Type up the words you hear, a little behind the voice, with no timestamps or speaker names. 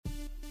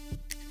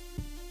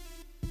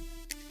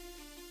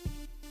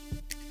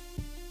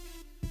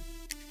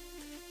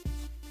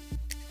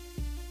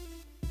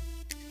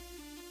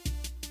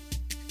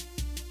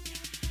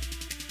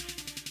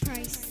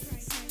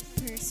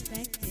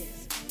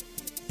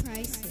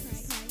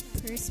Priceless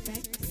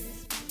perspective.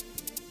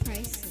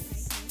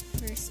 Priceless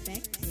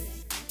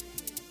perspective.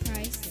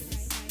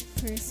 Priceless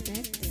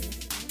perspective.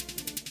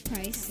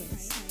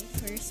 Priceless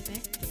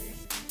perspective.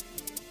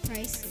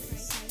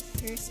 Priceless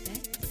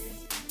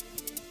perspective.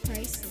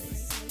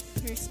 Priceless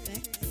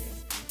perspective.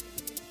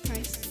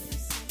 Priceless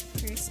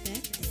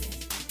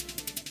perspective.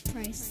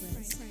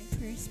 Priceless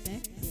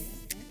perspective.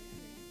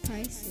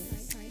 Priceless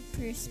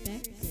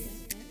perspective.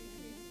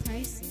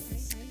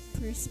 Priceless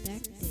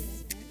perspective.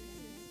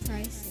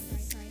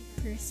 Priceless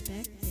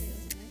perspective.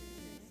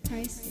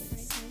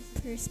 Priceless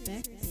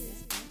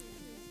perspective.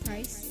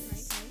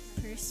 Priceless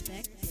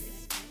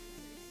perspective.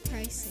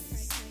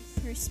 Priceless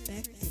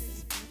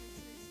perspective.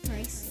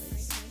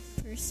 Priceless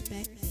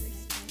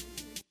perspective.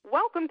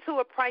 Welcome to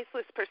A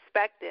Priceless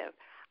Perspective.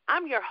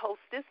 I'm your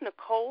hostess,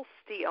 Nicole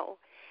Steele.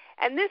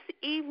 And this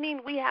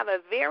evening we have a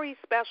very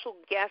special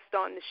guest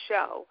on the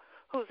show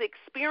who's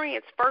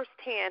experienced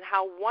firsthand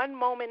how one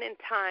moment in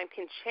time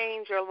can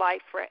change your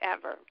life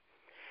forever.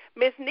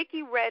 Ms.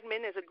 Nikki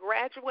Redmond is a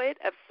graduate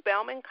of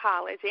Spelman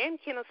College and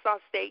Kennesaw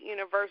State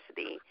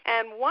University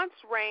and once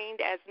reigned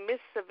as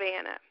Miss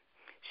Savannah.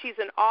 She's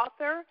an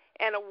author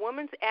and a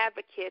woman's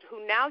advocate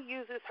who now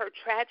uses her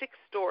tragic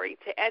story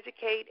to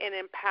educate and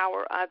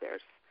empower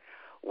others.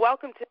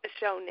 Welcome to the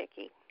show,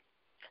 Nikki.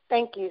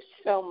 Thank you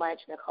so much,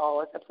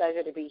 Nicole. It's a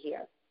pleasure to be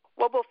here.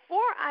 Well,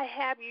 before I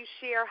have you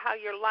share how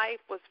your life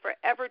was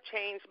forever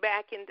changed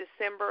back in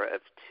December of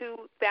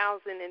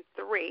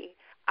 2003,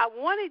 I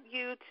wanted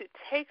you to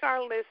take our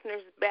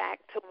listeners back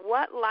to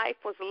what life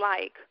was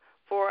like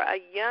for a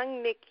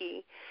young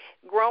Nikki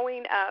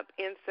growing up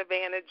in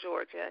Savannah,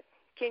 Georgia.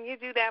 Can you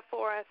do that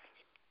for us?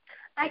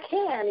 I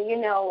can.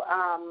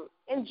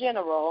 In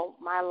general,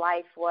 my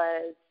life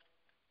was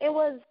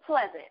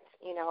pleasant.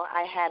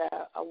 I had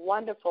a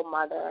wonderful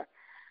mother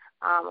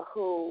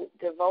who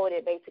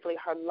devoted basically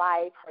her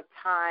life, her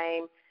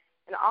time,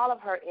 and all of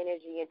her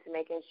energy into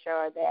making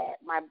sure that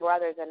my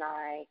brothers and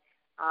I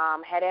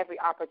had every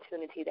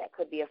opportunity that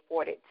could be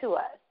afforded to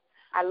us.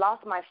 I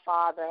lost my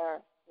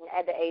father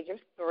at the age of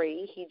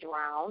 3. He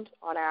drowned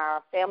on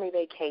our family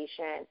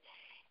vacation,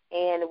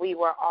 and we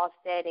were all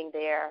standing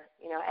there,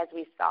 as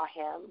we saw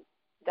him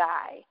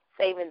die,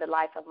 saving the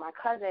life of my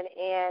cousin.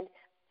 And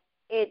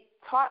it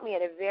taught me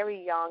at a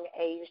very young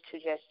age to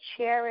just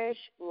cherish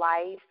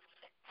life,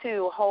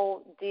 to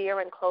hold dear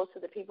and close to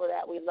the people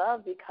that we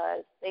love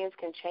because things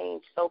can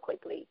change so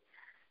quickly.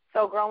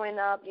 So growing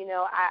up,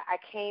 I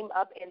came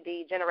up in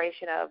the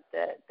generation of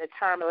the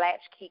term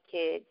latchkey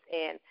kids,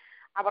 and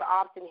I would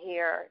often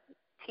hear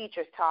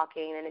teachers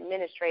talking and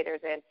administrators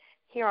and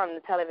hear on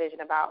the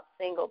television about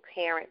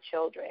single-parent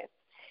children.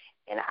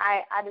 And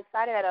I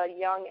decided at a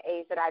young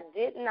age that I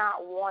did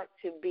not want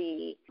to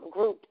be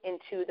grouped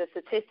into the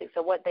statistics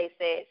of what they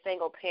said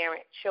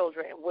single-parent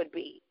children would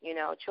be,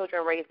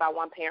 children raised by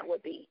one parent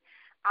would be.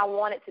 I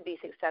wanted to be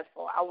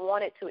successful. I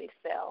wanted to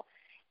excel.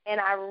 And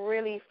I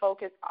really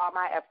focused all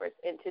my efforts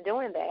into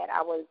doing that.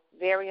 I was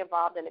very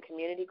involved in the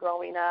community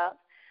growing up,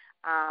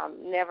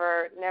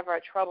 never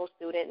a trouble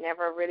student,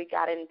 never really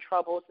got in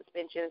trouble,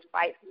 suspensions,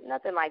 fights,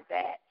 nothing like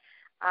that.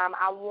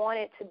 I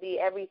wanted to be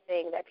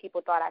everything that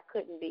people thought I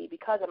couldn't be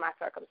because of my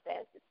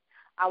circumstances.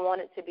 I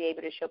wanted to be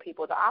able to show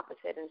people the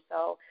opposite. And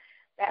so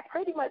that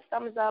pretty much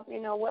sums up,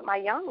 what my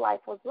young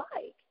life was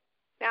like.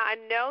 Now, I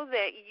know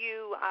that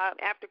you,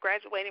 after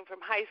graduating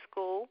from high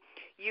school,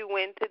 you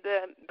went to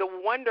the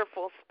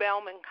wonderful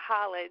Spelman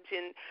College.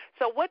 And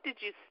so what did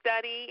you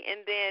study?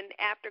 And then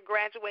after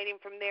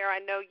graduating from there, I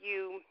know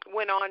you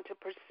went on to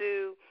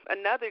pursue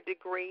another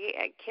degree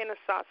at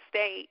Kennesaw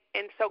State.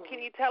 And so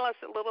can you tell us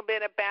a little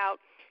bit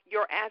about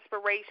your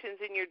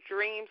aspirations and your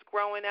dreams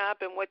growing up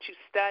and what you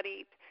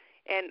studied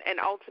and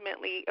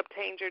ultimately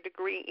obtained your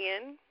degree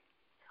in?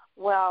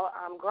 Well,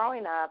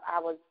 growing up, I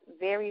was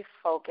very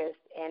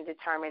focused and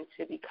determined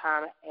to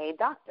become a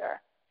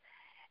doctor.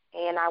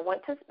 And I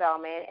went to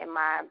Spelman, and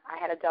I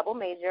had a double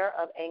major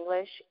of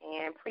English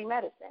and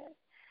pre-medicine.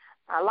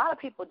 A lot of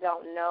people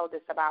don't know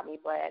this about me,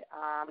 but,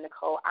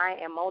 Nicole, I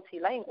am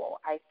multilingual.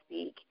 I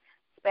speak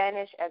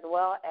Spanish as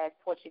well as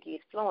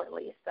Portuguese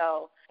fluently.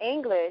 So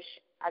English,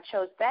 I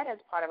chose that as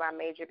part of my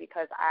major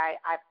because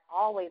I've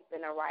always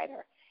been a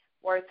writer.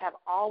 Words have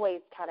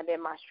always kind of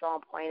been my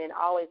strong point and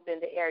always been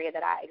the area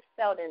that I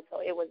excelled in, so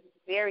it was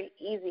very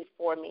easy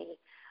for me.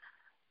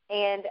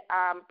 And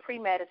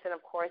pre-medicine,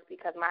 of course,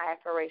 because my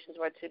aspirations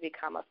were to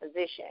become a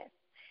physician.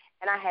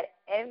 And I had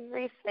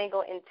every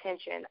single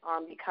intention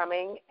on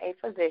becoming a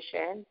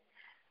physician.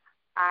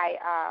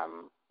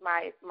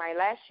 My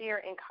last year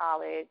in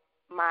college,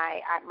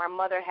 my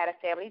mother had a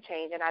family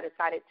change, and I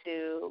decided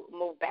to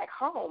move back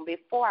home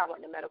before I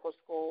went to medical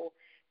school.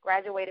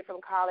 Graduated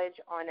from college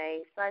on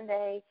a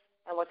Sunday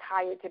and was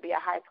hired to be a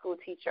high school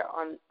teacher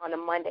on a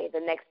Monday the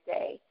next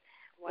day.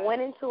 Wow.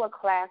 Went into a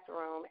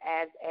classroom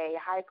as a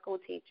high school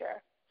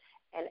teacher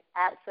and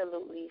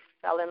absolutely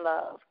fell in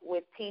love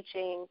with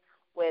teaching,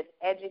 with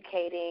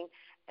educating,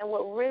 and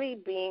with really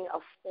being a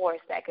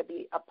force that could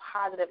be a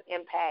positive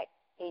impact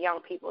in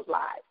young people's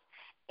lives.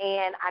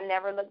 And I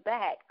never looked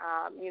back.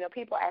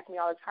 People ask me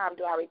all the time,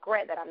 do I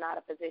regret that I'm not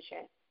a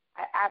physician?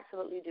 I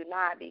absolutely do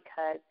not,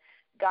 because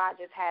God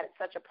just had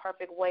such a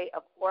perfect way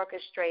of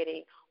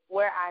orchestrating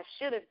where I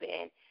should have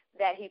been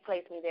that he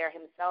placed me there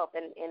himself,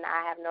 and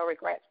I have no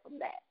regrets from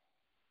that.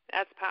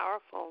 That's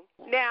powerful.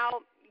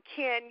 Now,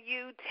 can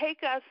you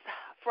take us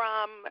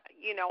from,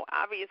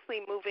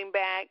 obviously moving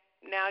back,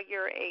 now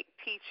you're a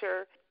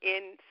teacher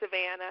in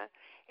Savannah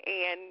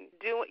and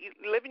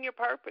living your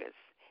purpose.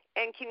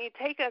 And can you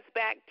take us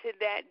back to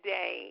that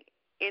day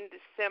in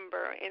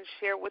December and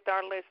share with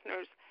our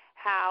listeners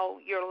how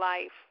your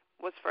life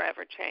was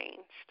forever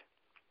changed?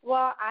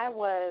 Well, I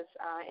was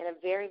in a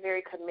very,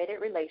 very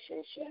committed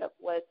relationship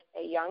with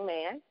a young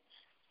man.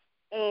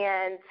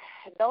 And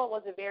though it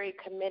was a very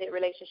committed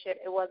relationship,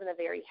 it wasn't a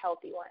very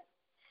healthy one.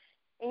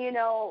 And,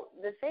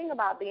 the thing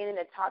about being in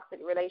a toxic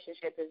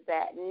relationship is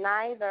that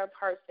neither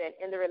person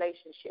in the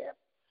relationship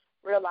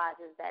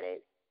realizes that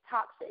it's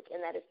toxic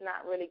and that it's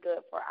not really good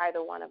for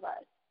either one of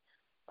us.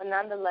 But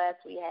nonetheless,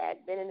 we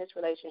had been in this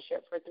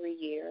relationship for 3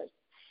 years.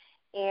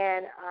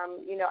 And,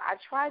 I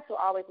tried to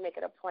always make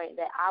it a point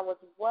that I was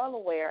well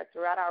aware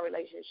throughout our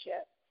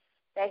relationship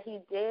that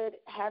he did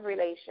have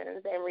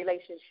relations and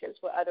relationships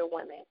with other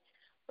women.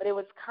 But it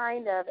was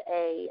kind of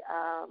a,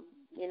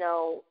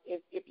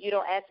 if you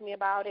don't ask me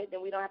about it,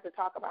 then we don't have to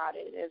talk about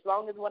it. As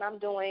long as I'm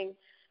doing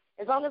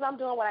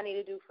what I need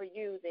to do for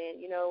you,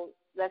 then,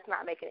 let's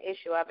not make an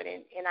issue of it.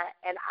 And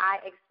I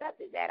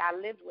accepted that. I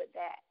lived with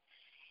that.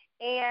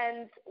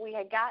 And we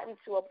had gotten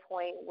to a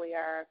point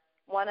where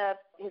one of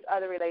his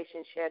other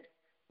relationships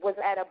was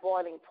at a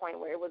boiling point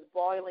where it was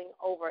boiling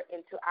over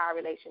into our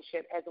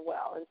relationship as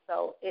well. And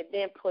so it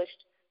then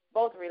pushed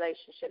both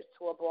relationships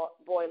to a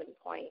boiling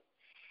point.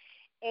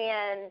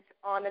 And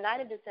on the night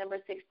of December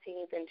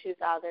 16th in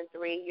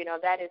 2003,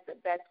 that is the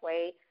best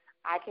way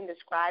I can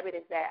describe it,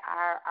 is that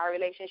our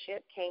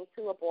relationship came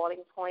to a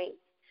boiling point,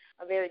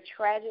 a very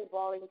tragic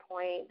boiling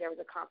point. There was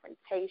a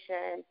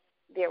confrontation.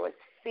 There was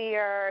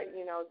fear.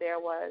 There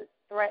was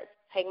threats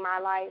to take my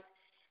life.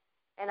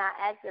 And I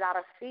acted out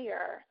of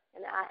fear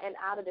and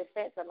out of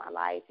defense of my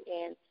life.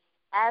 And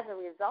as a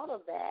result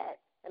of that,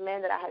 the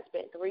man that I had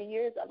spent 3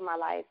 years of my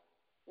life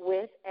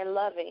with and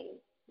loving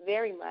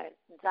very much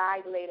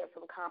died later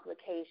from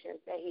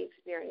complications that he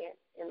experienced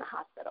in the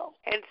hospital.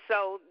 And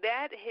so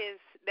that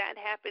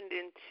happened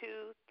in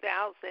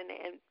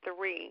 2003.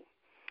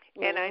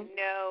 Mm-hmm. And I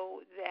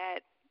know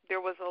that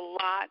there was a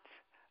lot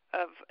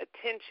of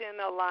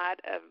attention, a lot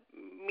of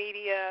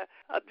media.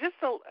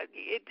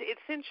 It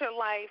sent your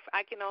life,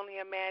 I can only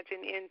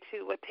imagine,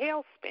 into a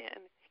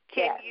tailspin.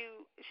 Can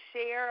you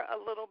share a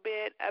little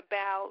bit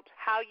about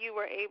how you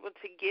were able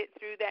to get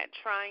through that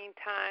trying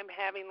time,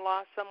 having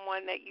lost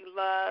someone that you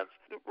love,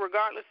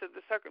 regardless of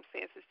the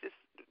circumstances? Just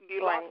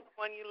you lost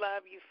someone you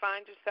love, you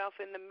find yourself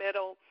in the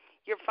middle,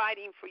 you're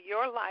fighting for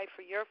your life,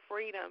 for your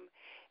freedom.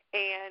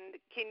 And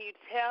can you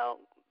tell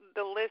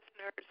the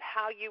listeners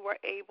how you were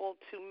able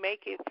to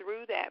make it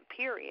through that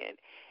period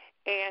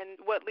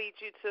and what leads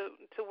you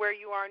to where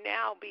you are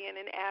now, being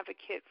an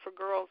advocate for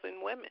girls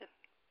and women?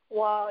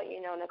 Well,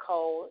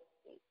 Nicole,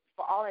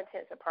 for all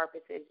intents and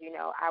purposes,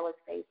 I was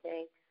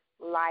facing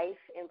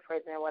life in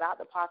prison without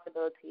the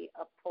possibility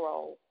of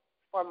parole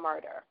for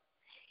murder.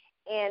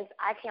 And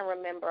I can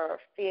remember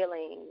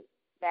feeling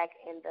back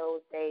in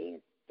those days,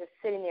 just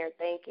sitting there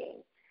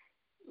thinking,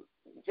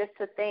 just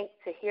to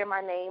hear my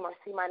name or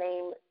see my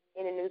name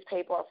in a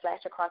newspaper or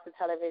flash across the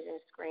television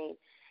screen,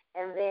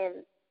 and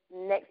then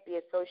next be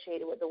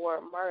associated with the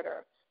word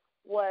murder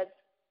was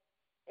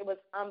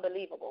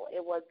unbelievable.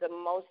 It was the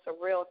most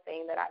surreal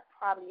thing that I've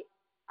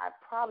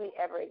probably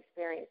ever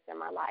experienced in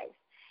my life.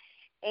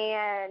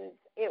 And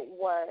it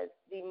was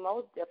the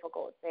most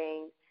difficult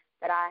thing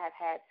that I have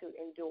had to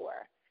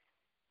endure.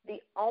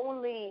 The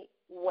only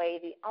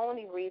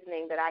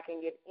reasoning that I can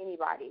give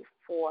anybody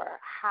for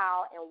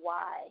how and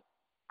why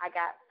I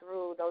got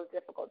through those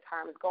difficult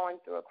times, going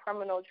through a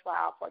criminal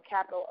trial for a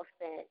capital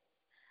offense,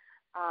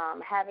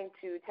 having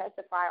to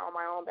testify on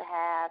my own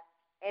behalf,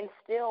 and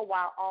still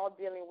while all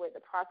dealing with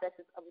the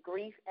processes of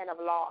grief and of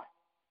loss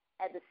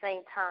at the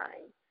same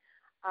time,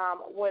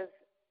 was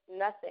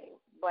nothing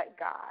but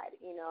God,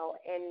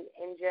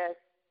 and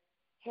just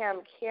him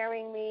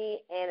carrying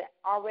me, and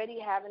already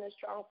having a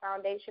strong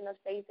foundation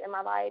of faith in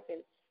my life,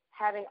 and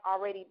having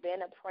already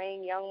been a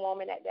praying young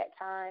woman at that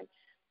time,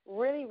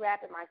 really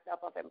wrapping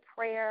myself up in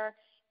prayer,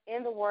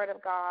 in the Word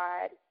of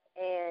God,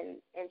 and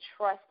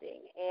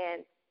trusting.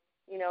 And,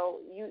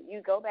 you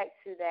go back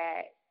to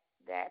that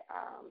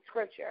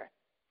scripture,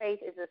 faith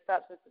is the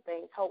substance of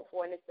things hoped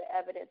for, and it's the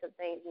evidence of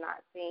things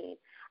not seen.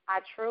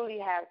 I truly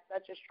have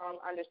such a strong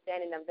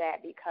understanding of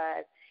that,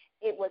 because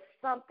it was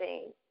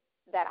something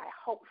that I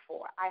hoped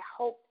for. I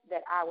hoped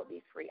that I would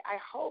be free. I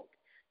hoped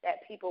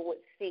that people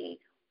would see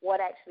what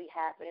actually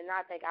happened and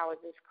not think I was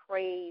this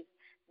crazed,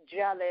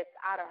 jealous,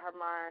 out of her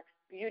mind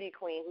beauty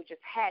queen who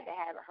just had to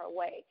have it her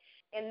way.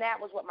 And that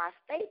was what my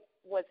faith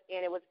was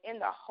in. It was in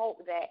the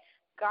hope that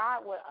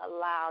God would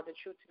allow the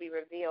truth to be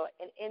revealed,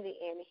 and in the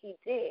end, he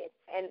did.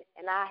 And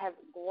I have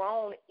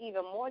grown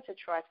even more to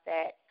trust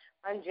that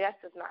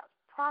unjust does not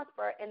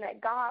prosper and that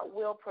God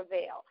will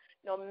prevail,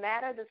 no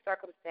matter the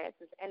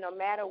circumstances and no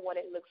matter what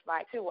it looks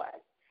like to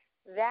us.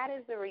 That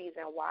is the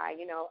reason why,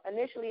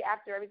 initially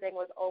after everything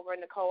was over,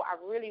 Nicole, I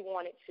really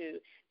wanted to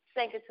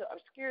sink into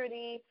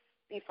obscurity,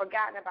 be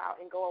forgotten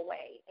about, and go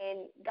away.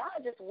 And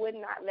God just would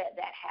not let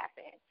that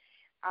happen.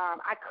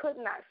 I could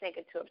not sink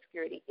into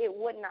obscurity. It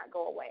would not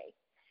go away.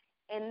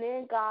 And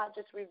then God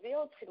just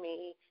revealed to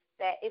me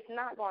that it's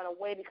not going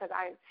away because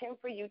I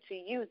intend for you to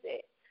use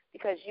it,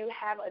 because you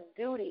have a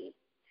duty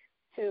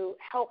to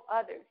help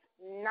others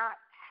not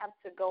have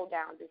to go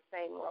down the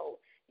same road.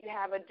 You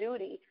have a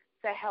duty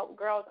to help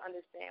girls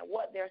understand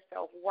what their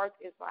self-worth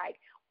is like,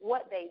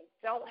 what they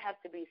don't have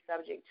to be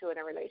subject to in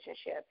a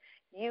relationship.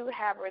 You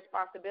have a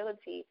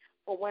responsibility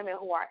for women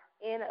who are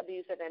in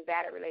abusive and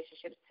battered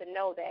relationships to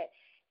know that,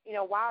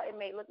 while it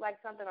may look like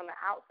something on the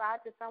outside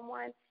to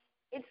someone,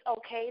 it's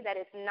okay that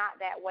it's not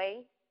that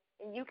way,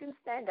 and you can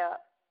stand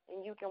up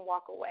and you can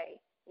walk away.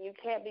 You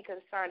can't be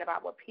concerned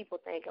about what people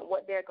think and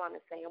what they're going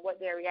to say and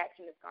what their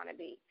reaction is going to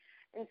be.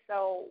 And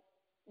so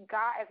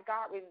as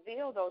God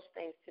revealed those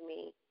things to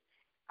me,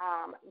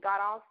 God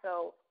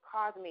also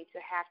caused me to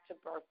have to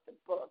birth the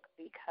book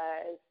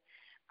because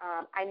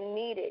I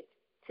needed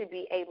to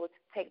be able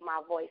to take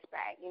my voice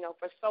back.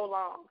 For so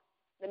long,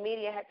 the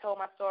media had told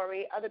my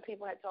story, other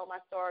people had told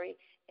my story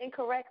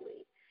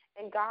incorrectly,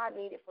 and God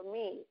needed for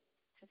me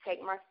to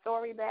take my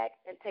story back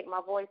and take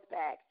my voice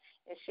back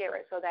and share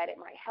it so that it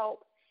might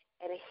help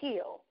and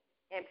heal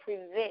and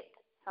prevent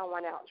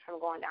someone else from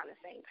going down the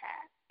same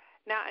path.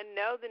 Now, I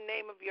know the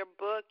name of your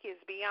book is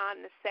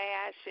Beyond the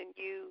Sash, and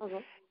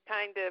you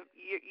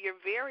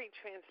you're very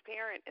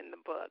transparent in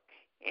the book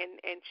and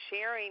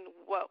sharing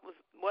what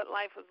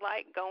life was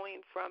like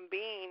going from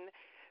being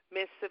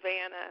Miss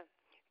Savannah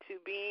to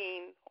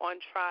being on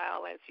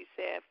trial, as you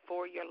said,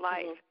 for your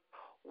life.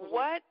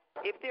 What,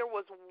 if there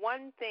was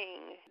one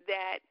thing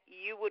that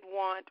you would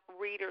want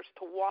readers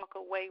to walk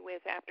away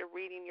with after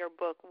reading your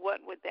book, what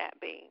would that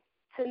be?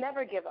 To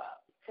never give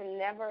up, to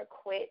never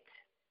quit,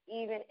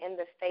 even in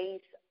the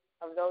face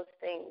of those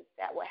things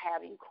that would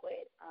have you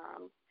quit.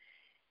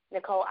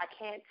 Nicole, I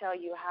can't tell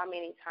you how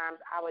many times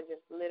I would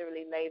just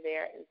literally lay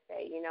there and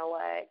say, you know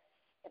what,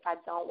 if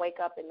I don't wake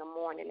up in the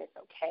morning, it's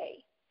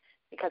okay,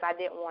 because I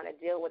didn't want to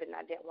deal with it and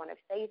I didn't want to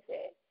face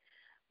it.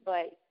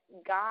 But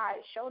God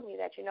showed me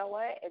that, you know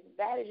what, as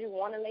bad as you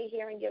want to lay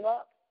here and give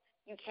up,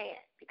 you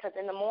can't, because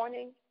in the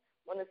morning,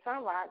 when the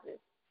sun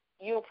rises,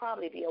 you'll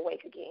probably be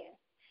awake again.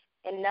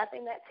 And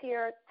nothing that's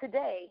here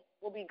today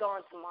will be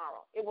gone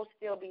tomorrow. It will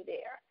still be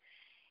there.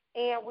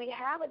 And we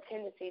have a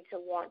tendency to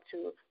want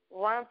to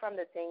run from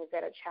the things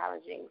that are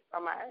challenging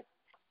from us.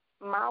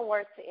 My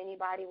words to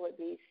anybody would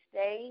be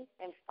stay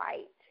and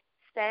fight.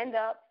 Stand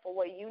up for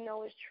what you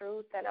know is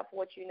true. Stand up for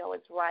what you know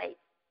is right.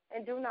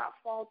 And do not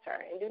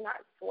falter and do not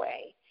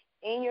sway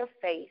in your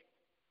faith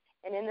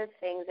and in the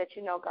things that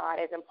you know God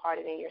has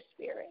imparted in your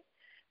spirit.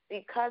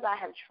 Because I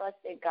have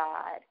trusted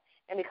God,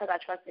 and because I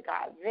trusted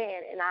God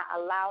then, and I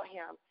allowed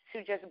him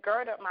to just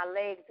gird up my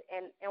legs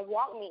and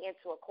walk me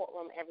into a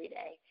courtroom every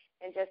day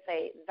and just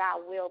say, thy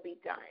will be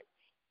done.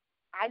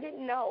 I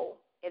didn't know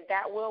if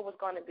that will was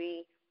going to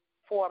be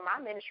for my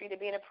ministry to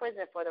be in a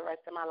prison for the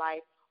rest of my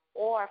life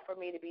or for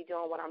me to be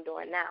doing what I'm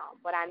doing now.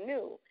 But I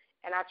knew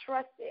and I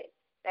trusted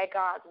that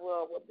God's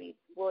will would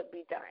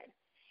be done.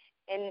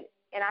 And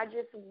I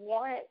just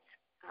want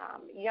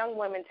young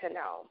women to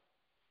know,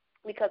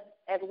 because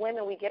as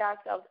women we get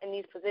ourselves in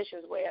these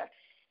positions where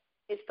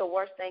it's the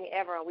worst thing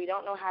ever and we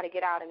don't know how to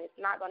get out and it's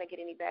not going to get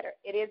any better.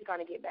 It is going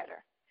to get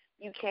better.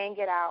 You can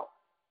get out.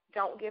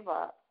 Don't give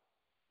up.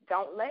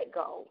 Don't let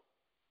go.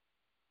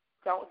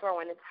 Don't throw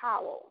in the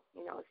towel.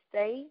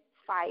 Stay,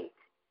 fight,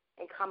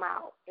 and come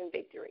out in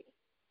victory.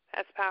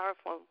 That's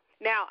powerful.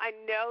 Now, I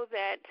know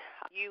that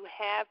you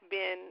have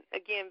been,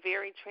 again,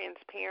 very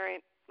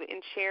transparent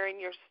in sharing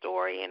your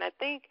story, and I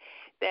think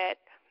that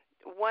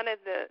one of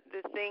the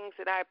things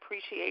that I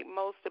appreciate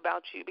most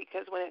about you,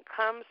 because when it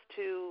comes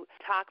to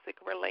toxic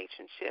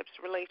relationships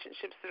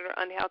that are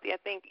unhealthy,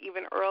 I think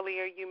even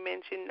earlier you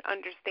mentioned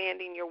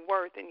understanding your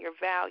worth and your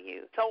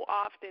value. So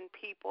often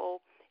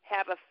people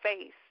have a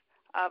face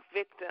of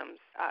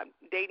victims,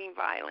 dating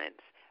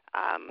violence,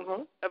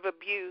 of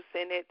abuse,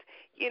 and it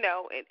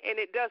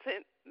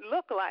doesn't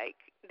look like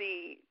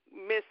the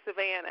Miss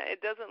Savannah.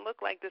 It doesn't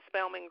look like the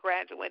Spelman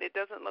graduate. It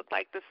doesn't look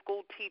like the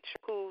school teacher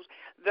who,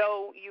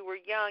 though you were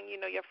young,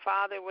 your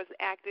father was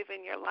active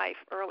in your life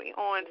early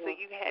on, so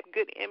you had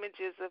good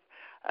images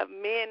of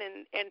men,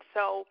 and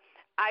so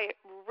I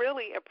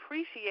really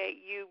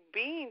appreciate you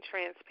being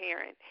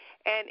transparent.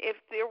 And if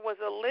there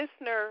was a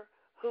listener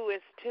who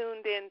is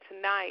tuned in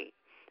tonight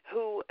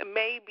who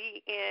may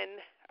be in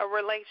a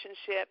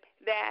relationship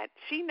that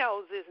she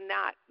knows is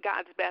not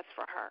God's best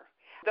for her,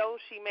 though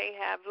she may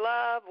have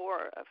love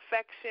or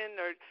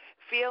affection or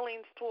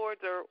feelings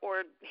towards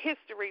or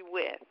history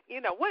with,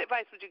 what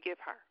advice would you give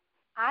her?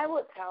 I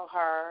would tell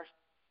her,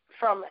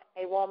 from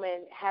a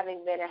woman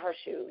having been in her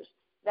shoes,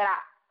 that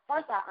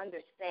I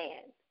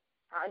understand.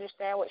 I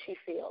understand what she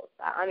feels.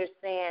 I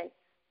understand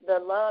the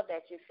love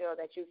that you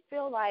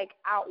feel like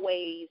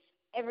outweighs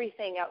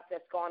everything else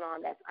that's going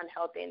on that's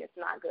unhealthy and it's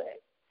not good.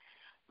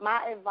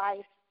 My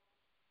advice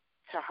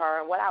to her,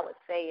 and what I would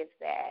say, is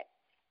that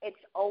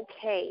it's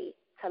okay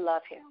to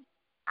love him.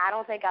 I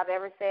don't think I've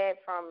ever said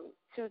from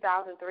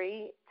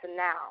 2003 to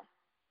now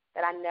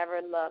that I never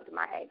loved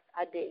my ex.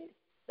 I did.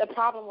 The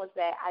problem was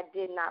that I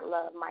did not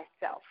love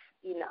myself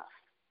enough.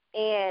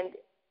 And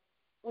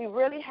we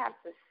really have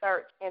to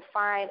search and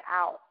find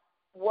out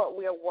what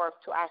we're worth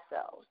to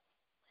ourselves.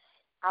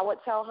 I would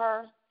tell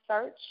her,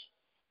 search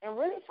and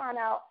really find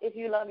out if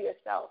you love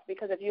yourself.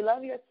 Because if you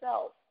love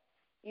yourself,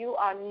 you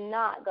are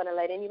not going to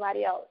let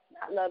anybody else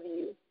not love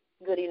you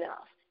good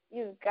enough.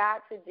 You've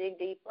got to dig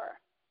deeper.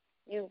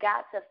 You've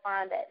got to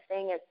find that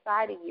thing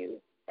inside of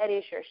you that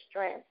is your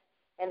strength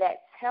and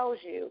that tells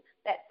you,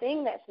 that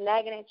thing that's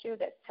nagging at you,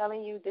 that's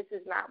telling you this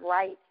is not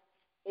right,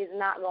 is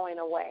not going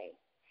away.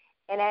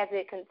 And as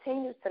it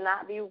continues to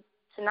not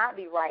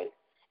be right,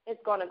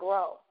 it's going to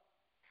grow.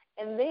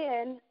 And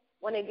then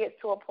when it gets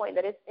to a point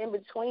that it's in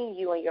between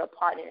you and your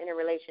partner in a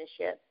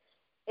relationship,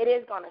 it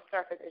is going to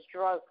surface as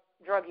drug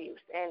use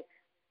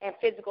and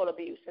physical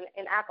abuse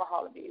and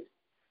alcohol abuse.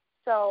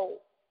 So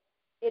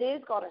it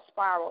is going to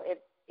spiral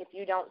if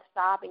you don't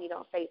stop and you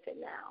don't face it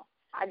now.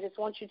 I just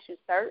want you to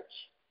search.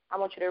 I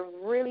want you to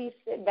really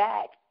sit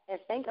back and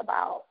think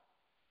about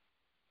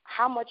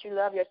how much you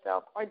love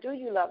yourself, or do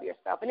you love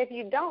yourself? And if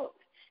you don't,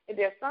 if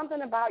there's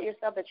something about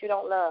yourself that you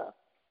don't love,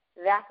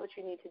 that's what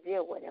you need to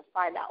deal with and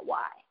find out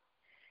why.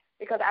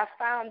 Because I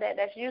found that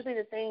that's usually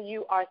the thing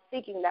you are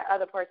seeking that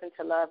other person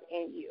to love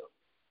in you.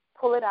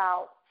 Pull it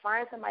out.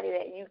 Find somebody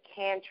that you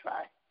can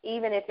trust,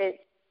 even if it's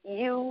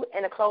you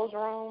in a closed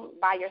room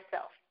by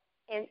yourself,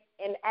 and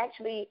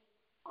actually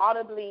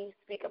audibly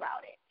speak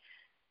about it.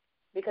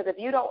 Because if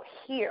you don't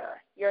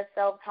hear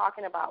yourself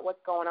talking about what's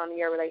going on in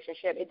your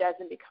relationship, it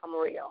doesn't become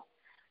real.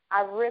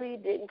 I really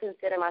didn't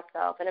consider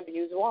myself an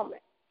abused woman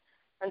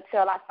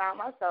until I found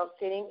myself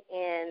sitting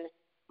in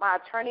my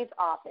attorney's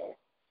office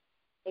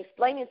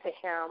explaining to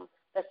him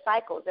the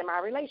cycles in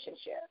my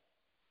relationship,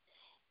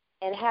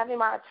 and having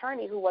my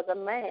attorney, who was a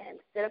man,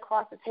 sit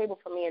across the table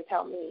from me and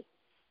tell me,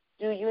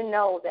 do you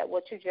know that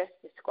what you just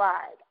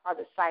described are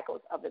the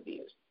cycles of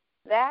abuse?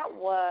 That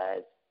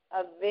was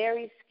a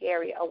very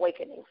scary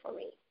awakening for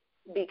me,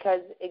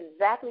 because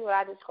exactly what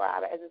I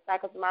describe as the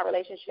cycles of my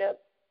relationship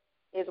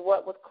is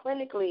what was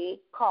clinically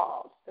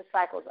called the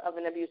cycles of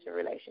an abusive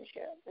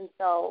relationship. And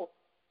so,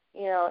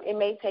 it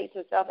may take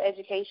some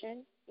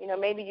self-education.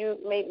 Maybe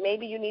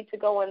you need to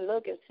go and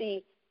look and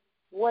see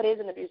what is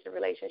an abusive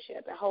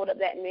relationship and hold up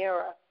that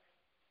mirror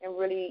and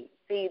really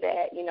see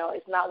that,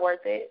 it's not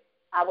worth it.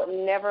 I would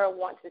never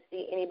want to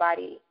see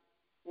anybody,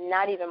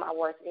 not even my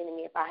worst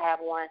enemy, if I have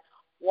one,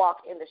 walk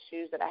in the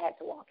shoes that I had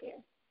to walk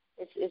in.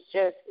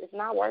 It's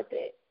not worth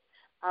it.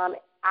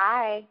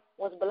 I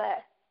was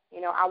blessed.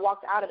 I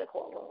walked out of the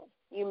courtroom.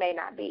 You may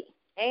not be.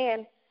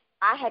 And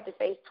I had to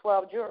face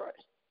 12 jurors.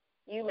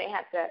 You may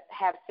have to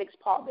have 6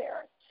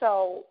 pallbearers.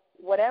 So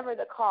whatever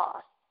the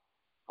cost,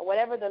 or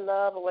whatever the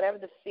love, or whatever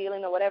the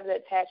feeling, or whatever the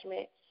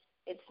attachment,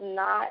 it's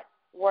not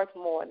worth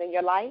more than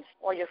your life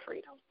or your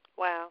freedom.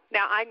 Wow.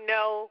 Now, I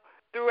know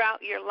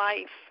throughout your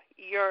life,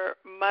 your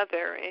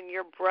mother and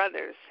your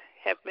brothers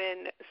have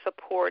been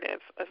supportive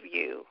of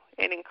you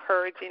and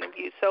encouraging of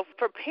you. So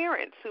for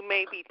parents who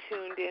may be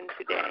tuned in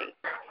today,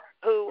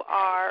 who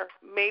are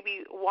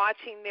maybe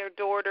watching their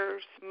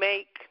daughters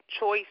make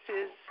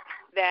choices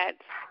that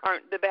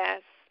aren't the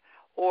best,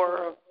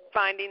 or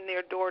finding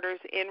their daughters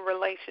in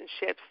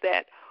relationships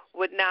that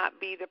would not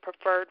be the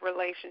preferred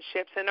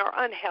relationships and are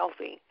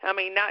unhealthy. I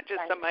mean, not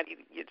just somebody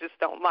you just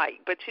don't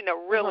like, but,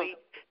 really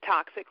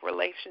toxic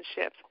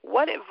relationships.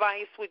 What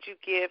advice would you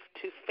give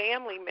to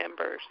family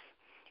members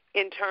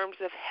in terms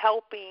of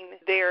helping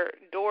their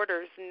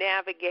daughters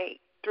navigate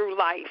through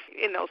life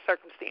in those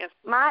circumstances?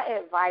 My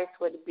advice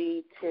would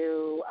be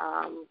to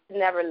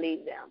never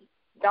leave them.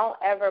 Don't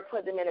ever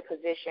put them in a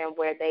position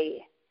where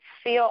they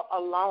feel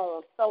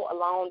alone, so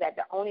alone that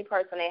the only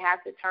person they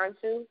have to turn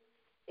to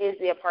is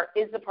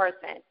the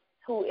person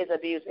who is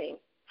abusing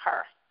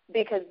her.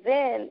 Because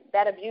then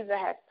that abuser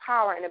has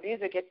power, and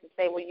abuser gets to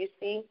say, well, you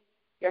see,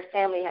 your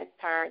family has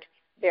turned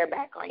their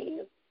back on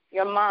you.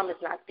 Your mom is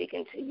not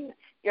speaking to you.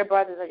 Your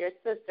brothers or your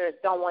sisters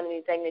don't want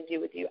anything to do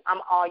with you. I'm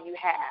all you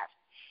have.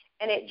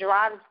 And it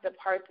drives the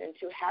person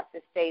to have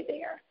to stay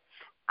there.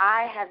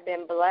 I have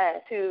been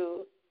blessed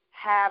to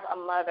have a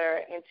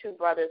mother and 2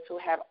 brothers who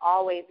have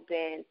always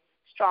been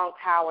strong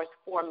towers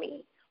for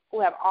me,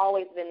 who have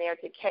always been there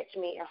to catch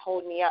me and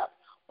hold me up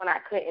when I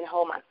couldn't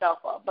hold myself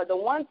up. But the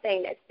one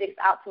thing that sticks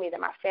out to me that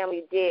my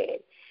family did,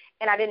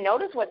 and I didn't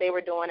notice what they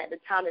were doing at the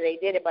time that they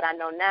did it, but I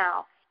know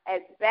now,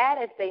 as bad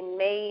as they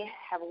may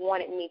have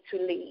wanted me to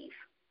leave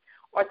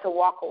or to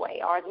walk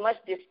away, or as much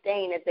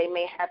disdain as they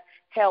may have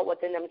held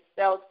within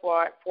themselves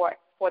for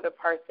the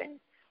person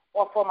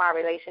or for my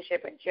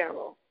relationship in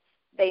general,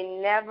 they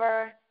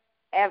never,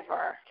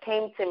 ever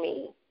came to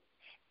me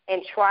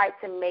and tried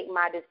to make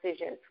my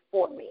decisions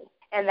for me.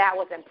 And that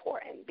was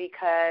important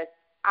because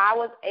I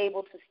was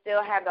able to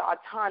still have the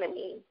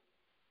autonomy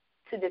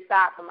to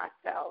decide for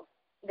myself.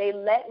 They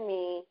let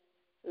me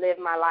live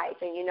my life.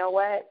 And you know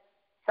what?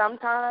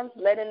 Sometimes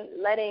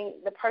letting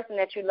the person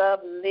that you love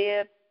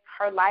live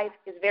her life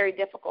is very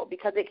difficult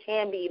because it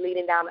can be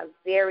leading down a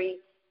very,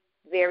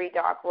 very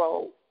dark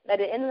road. At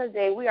the end of the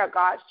day, we are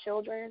God's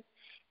children,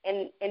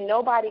 and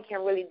nobody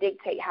can really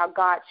dictate how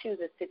God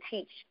chooses to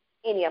teach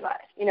any of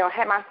us. You know,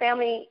 had my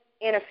family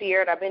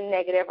interfered or been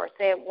negative or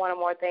said one or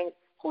more things,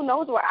 who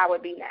knows where I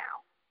would be now?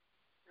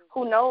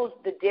 Who knows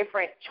the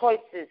different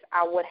choices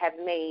I would have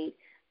made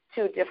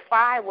to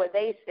defy what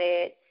they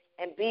said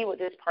and be with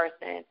this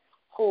person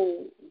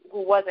who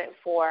wasn't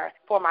for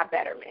my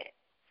betterment.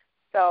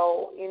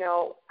 So, you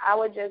know, I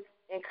would just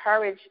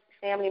encourage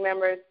family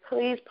members,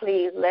 please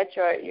let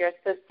your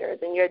sisters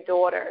and your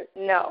daughters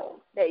know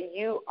that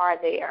you are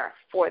there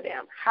for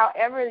them.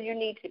 However you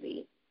need to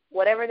be,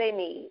 whatever they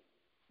need,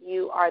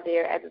 you are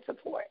there as a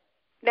support.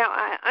 Now,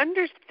 I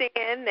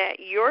understand that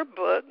your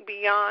book,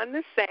 Beyond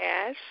the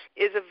Sash,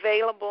 is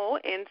available,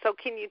 and so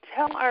can you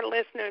tell our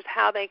listeners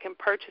how they can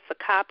purchase a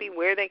copy,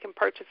 where they can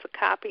purchase a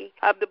copy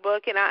of the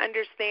book? And I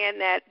understand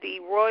that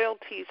the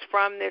royalties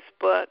from this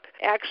book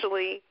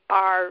actually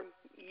are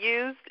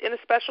used in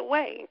a special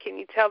way. And can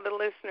you tell the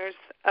listeners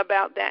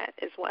about that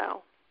as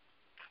well?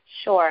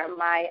 Sure.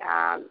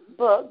 My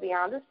book,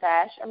 Beyond the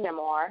Sash, a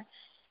memoir,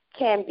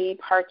 can be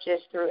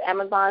purchased through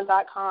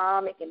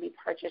Amazon.com. It can be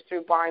purchased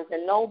through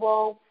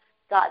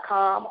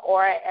BarnesandNoble.com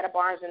or at a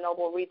Barnes &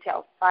 Noble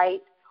retail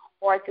site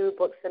or through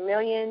Books A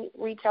Million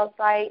retail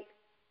site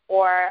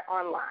or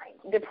online.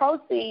 The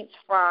proceeds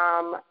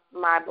from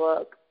my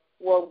book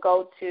will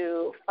go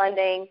to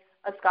funding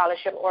a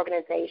scholarship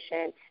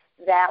organization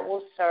that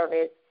will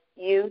service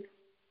youth,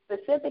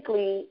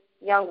 specifically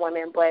young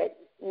women, but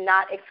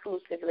not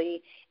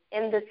exclusively,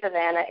 in the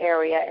Savannah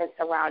area and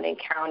surrounding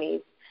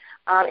counties.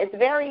 It's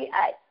very,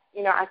 I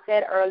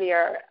said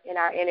earlier in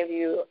our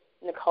interview,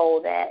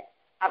 Nicole, that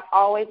I've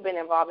always been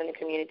involved in the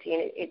community,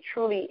 and it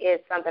truly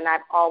is something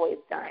I've always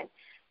done,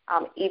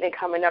 even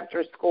coming up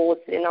through school,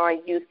 sitting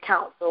on youth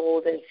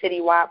councils and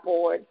citywide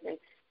boards and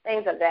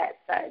things of that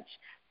such.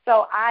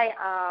 So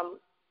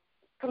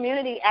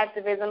community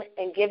activism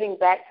and giving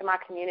back to my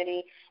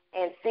community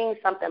and seeing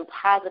something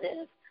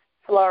positive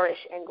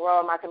flourish and grow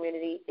in my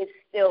community is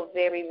still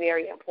very,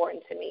 very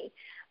important to me.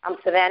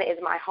 Savannah is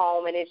my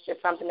home, and it's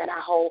just something that I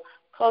hold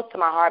close to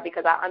my heart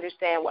because I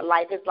understand what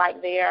life is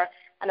like there.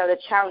 I know the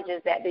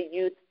challenges that the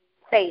youth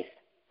face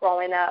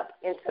growing up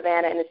in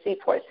Savannah and the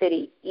Seaport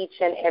City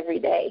each and every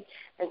day.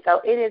 And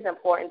so it is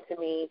important to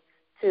me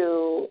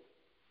to,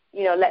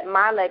 let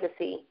my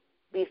legacy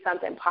be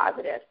something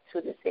positive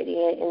to the city,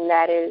 and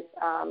that is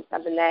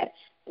something that,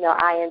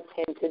 I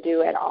intend to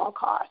do at all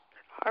costs.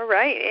 All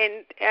right.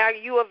 And are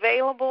you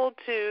available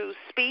to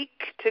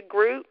speak to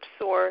groups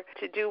or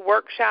to do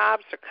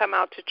workshops or come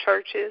out to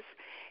churches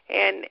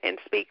and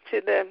speak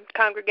to the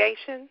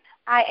congregation?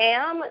 I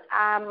am.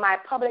 My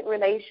public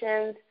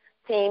relations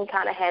team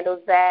kind of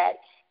handles that,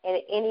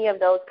 and any of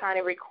those kind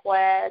of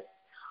requests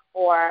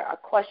or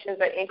questions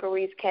or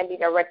inquiries can be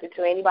directed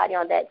to anybody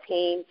on that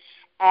team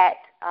at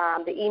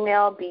the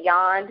email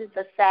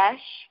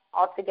beyondthesash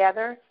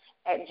altogether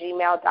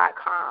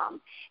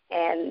 @gmail.com.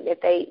 And if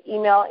they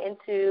email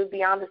into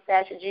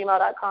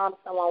beyondthesash@gmail.com,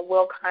 someone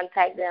will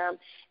contact them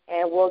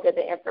and we'll get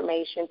the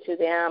information to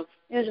them,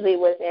 usually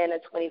within a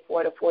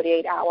 24 to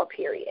 48-hour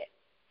period.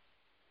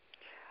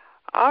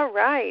 All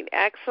right.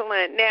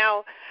 Excellent.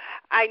 Now,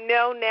 I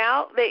know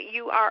now that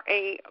you are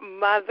a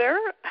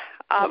mother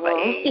of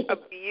a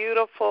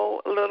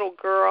beautiful little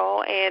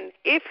girl, and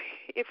if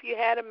you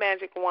had a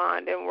magic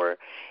wand and were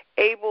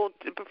able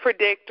to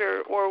predict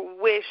or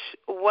wish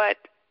what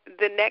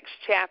the next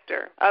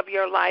chapter of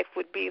your life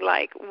would be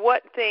like,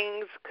 what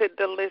things could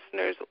the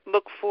listeners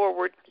look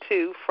forward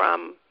to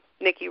from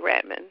Nikki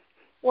Redmond?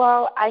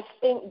 Well, I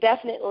think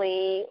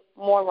definitely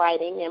more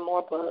writing and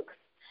more books.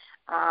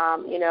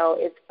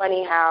 It's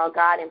funny how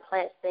God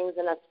implants things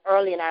in us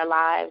early in our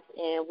lives,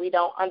 and we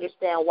don't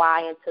understand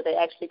why until they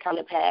actually come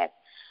to pass.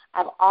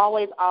 I've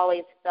always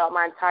felt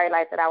my entire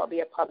life that I would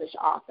be a published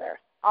author.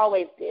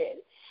 Always did.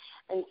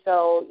 And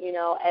so,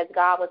 as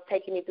God was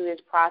taking me through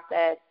this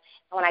process,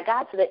 and when I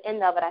got to the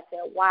end of it, I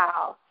said,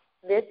 wow,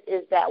 this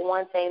is that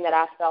one thing that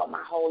I felt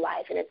my whole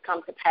life, and it's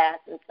come to pass.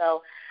 And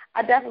so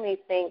I definitely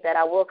think that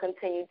I will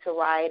continue to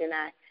write, and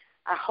I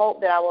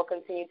hope that I will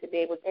continue to be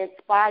able to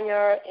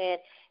inspire and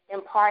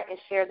impart and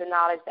share the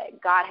knowledge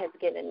that God has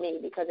given me,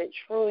 because it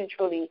truly,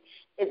 truly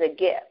is a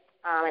gift,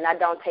 and I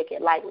don't take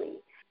it lightly.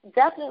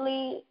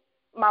 Definitely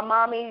my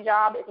mommy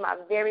job is my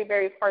very,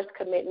 very first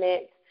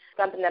commitment,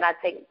 something that I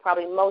take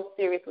probably most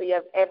seriously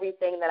of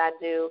everything that I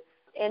do.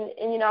 And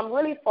I'm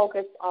really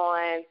focused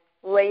on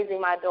raising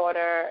my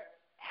daughter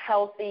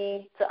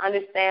healthy, to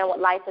understand what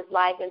life is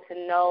like and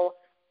to know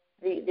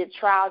the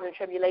trials and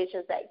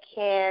tribulations that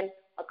can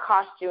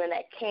accost you and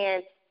that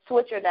can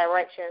switch your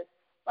directions.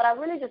 But I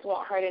really just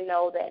want her to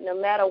know that no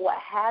matter what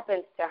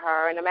happens to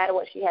her and no matter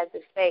what she has to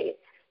face,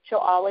 she'll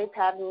always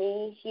have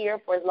me here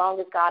for as long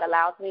as God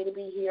allows me to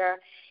be here,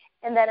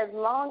 and that as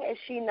long as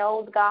she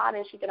knows God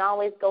and she can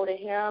always go to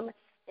him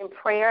in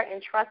prayer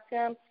and trust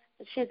him,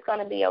 that she's going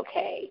to be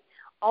okay.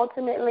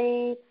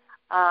 Ultimately,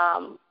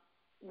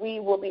 we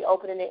will be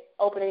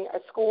opening a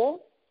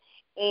school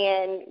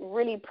and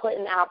really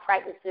putting our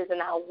practices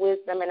and our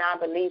wisdom and our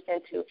beliefs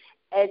into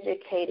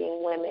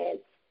educating women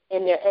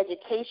in their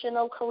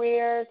educational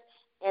careers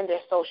and their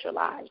social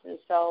lives. And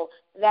so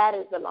that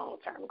is the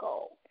long-term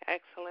goal.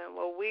 Excellent.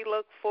 Well, we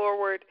look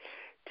forward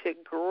to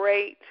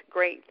great,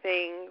 great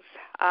things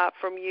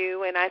from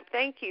you, and I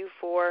thank you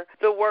for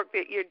the work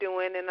that you're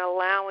doing and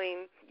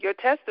allowing your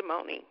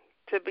testimony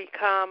to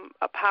become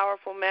a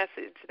powerful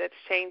message that's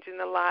changing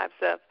the lives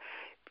of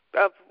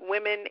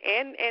women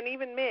and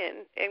even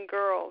men and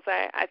girls.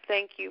 I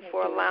thank you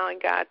for allowing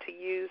God to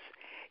use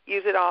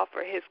it all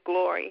for his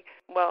glory.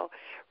 Well,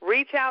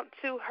 reach out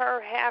to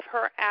her, have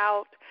her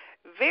out.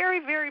 Very,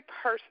 very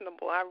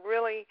personable. I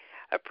really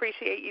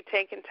appreciate you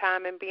taking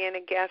time and being a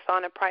guest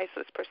on A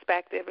Priceless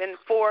Perspective. And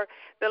for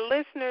the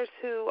listeners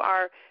who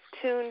are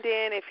tuned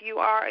in, if you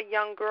are a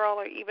young girl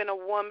or even a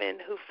woman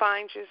who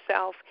finds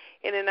yourself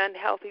in an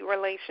unhealthy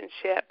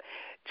relationship,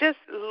 just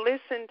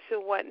listen to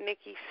what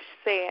Nikki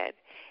said.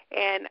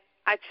 And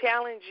I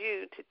challenge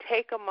you to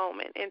take a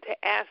moment and to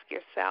ask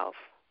yourself,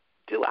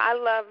 do I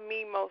love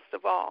me most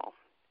of all?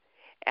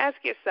 Ask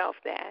yourself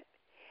that.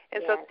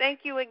 And so thank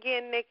you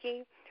again,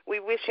 Nikki. We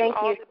wish you all the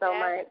best. Thank you so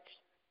much.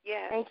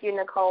 Yes. Thank you,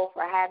 Nicole,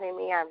 for having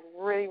me. I've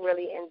really,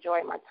 really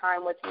enjoyed my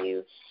time with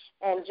you,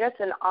 and just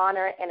an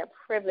honor and a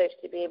privilege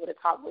to be able to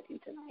talk with you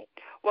tonight.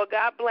 Well,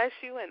 God bless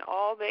you and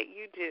all that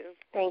you do.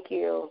 Thank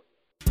you.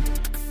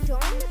 Join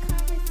the